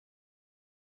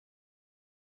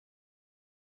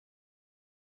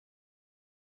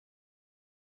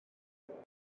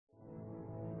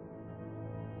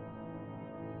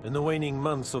In the waning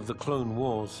months of the Clone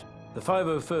Wars, the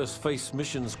 501st faced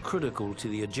missions critical to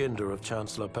the agenda of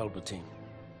Chancellor Palpatine.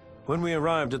 When we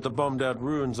arrived at the bombed-out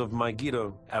ruins of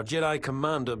Mygeeto, our Jedi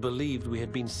commander believed we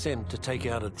had been sent to take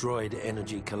out a droid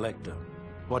energy collector.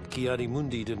 What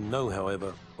Ki-Adi-Mundi didn't know,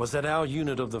 however, was that our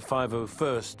unit of the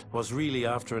 501st was really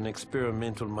after an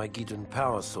experimental Mygeetan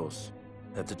power source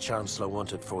that the Chancellor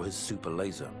wanted for his super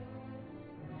laser.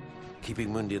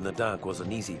 Keeping Mundi in the dark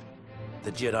wasn't easy.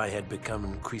 The Jedi had become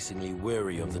increasingly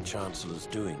wary of the Chancellor's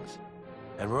doings,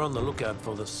 and were on the lookout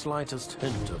for the slightest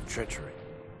hint of treachery.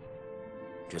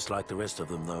 Just like the rest of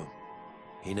them, though,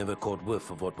 he never caught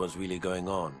whiff of what was really going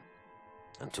on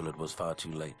until it was far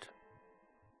too late.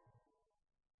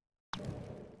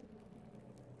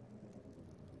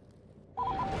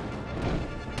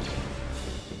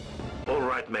 All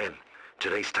right, men.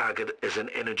 Today's target is an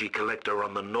energy collector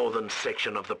on the northern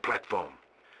section of the platform.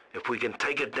 If we can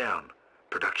take it down,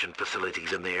 production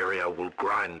facilities in the area will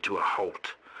grind to a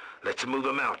halt. Let's move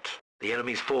them out. The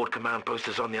enemy's forward command post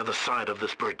is on the other side of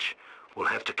this bridge. We'll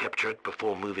have to capture it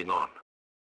before moving on.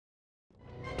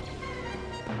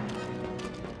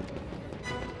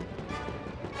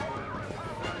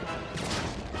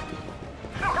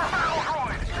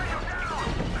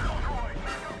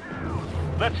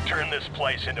 Let's turn this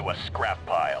place into a scrap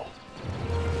pile.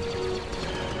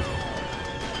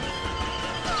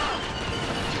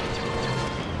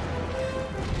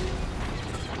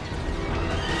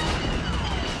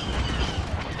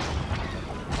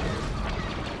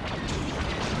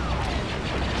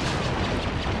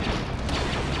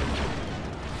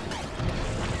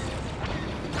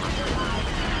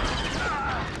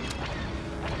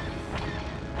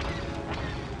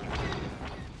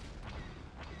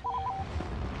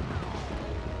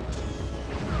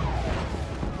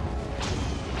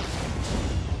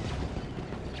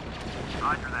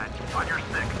 Roger that. On your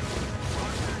six.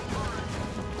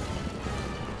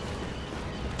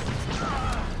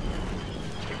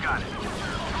 You got it.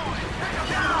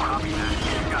 Copy that.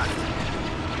 You got it.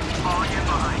 Falling in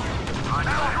behind you.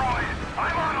 Battle droid!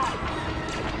 I'm on them!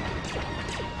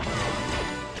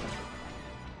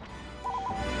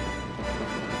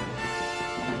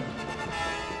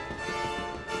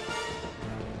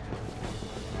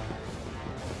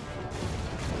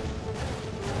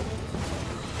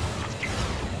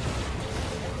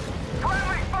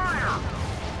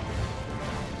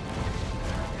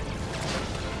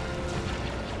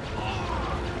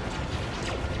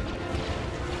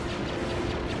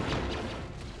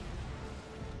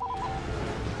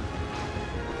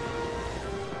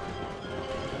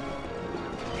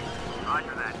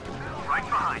 Roger that. Right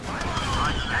behind you.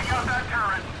 Roger. Take out that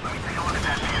turret. Let me take a look at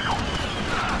that vehicle.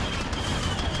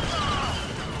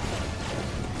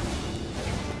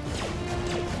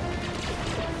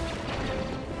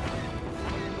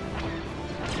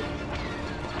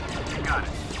 You got it.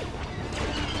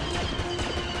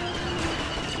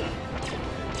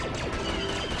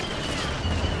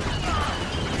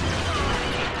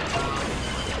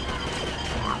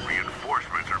 Our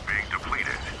reinforcements are being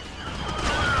depleted.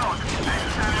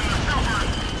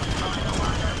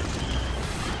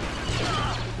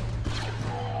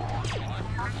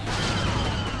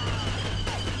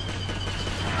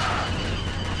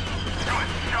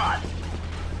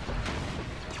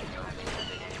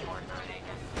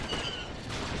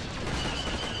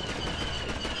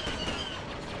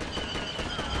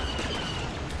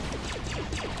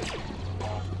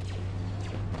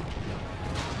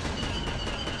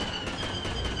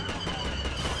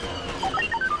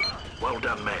 Well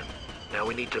done, man. Now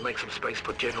we need to make some space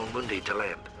for General Mundi to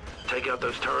land. Take out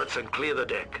those turrets and clear the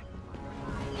deck.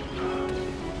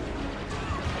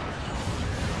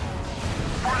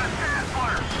 For the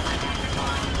Chancellor!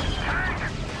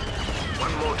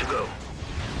 One more to go.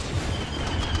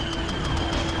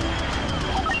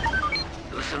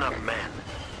 Listen up, man.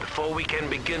 Before we can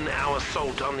begin our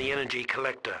assault on the energy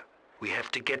collector, we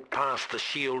have to get past the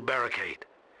shield barricade.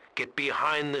 Get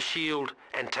behind the shield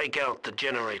and take out the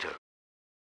generator.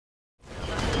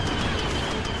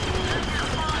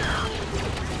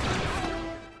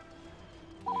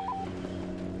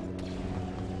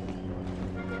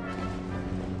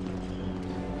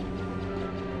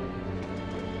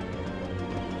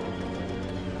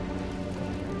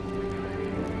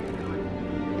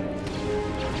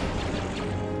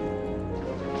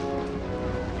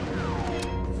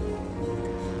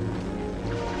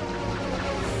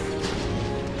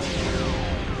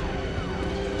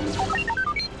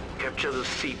 Capture the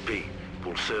CP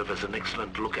will serve as an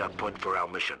excellent lookout point for our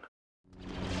mission.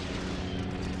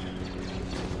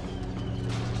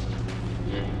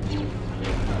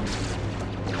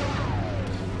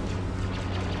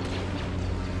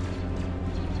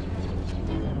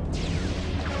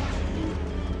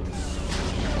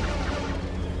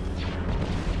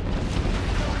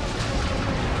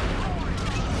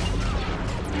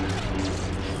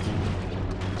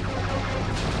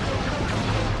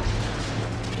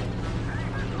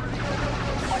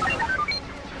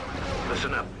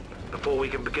 Listen up. Before we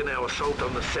can begin our assault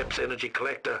on the SEP's energy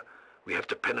collector, we have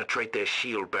to penetrate their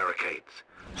shield barricades.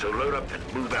 So load up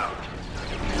and move out.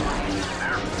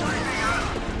 They're finding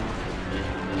us!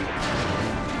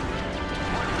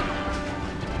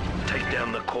 Take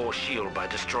down the core shield by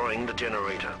destroying the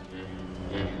generator.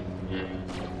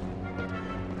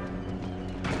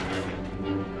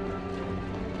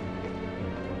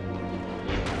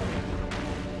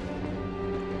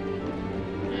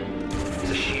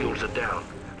 The shields are down.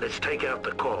 Let's take out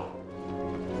the core.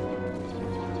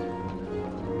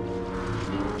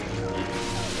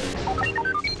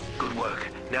 Good work.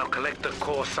 Now collect the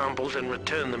core samples and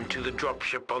return them to the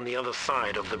dropship on the other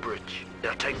side of the bridge.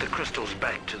 Now take the crystals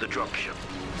back to the dropship.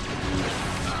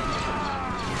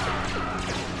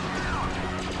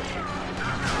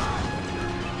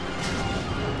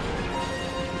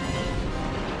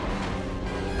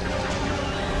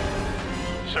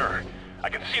 Sir, I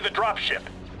can see the dropship.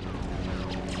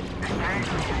 Engage.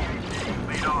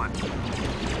 Lead on.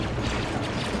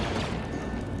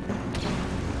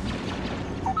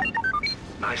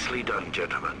 Nicely done,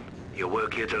 gentlemen. Your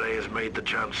work here today has made the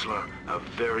Chancellor a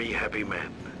very happy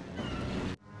man.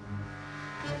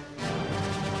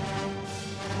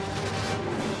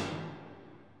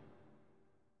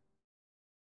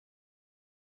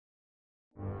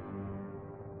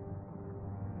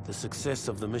 The success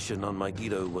of the mission on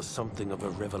Mygeeto was something of a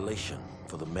revelation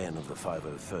for the men of the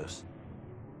 501st.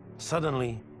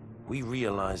 Suddenly, we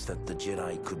realized that the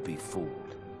Jedi could be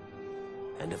fooled.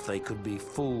 And if they could be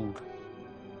fooled,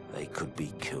 they could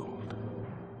be killed.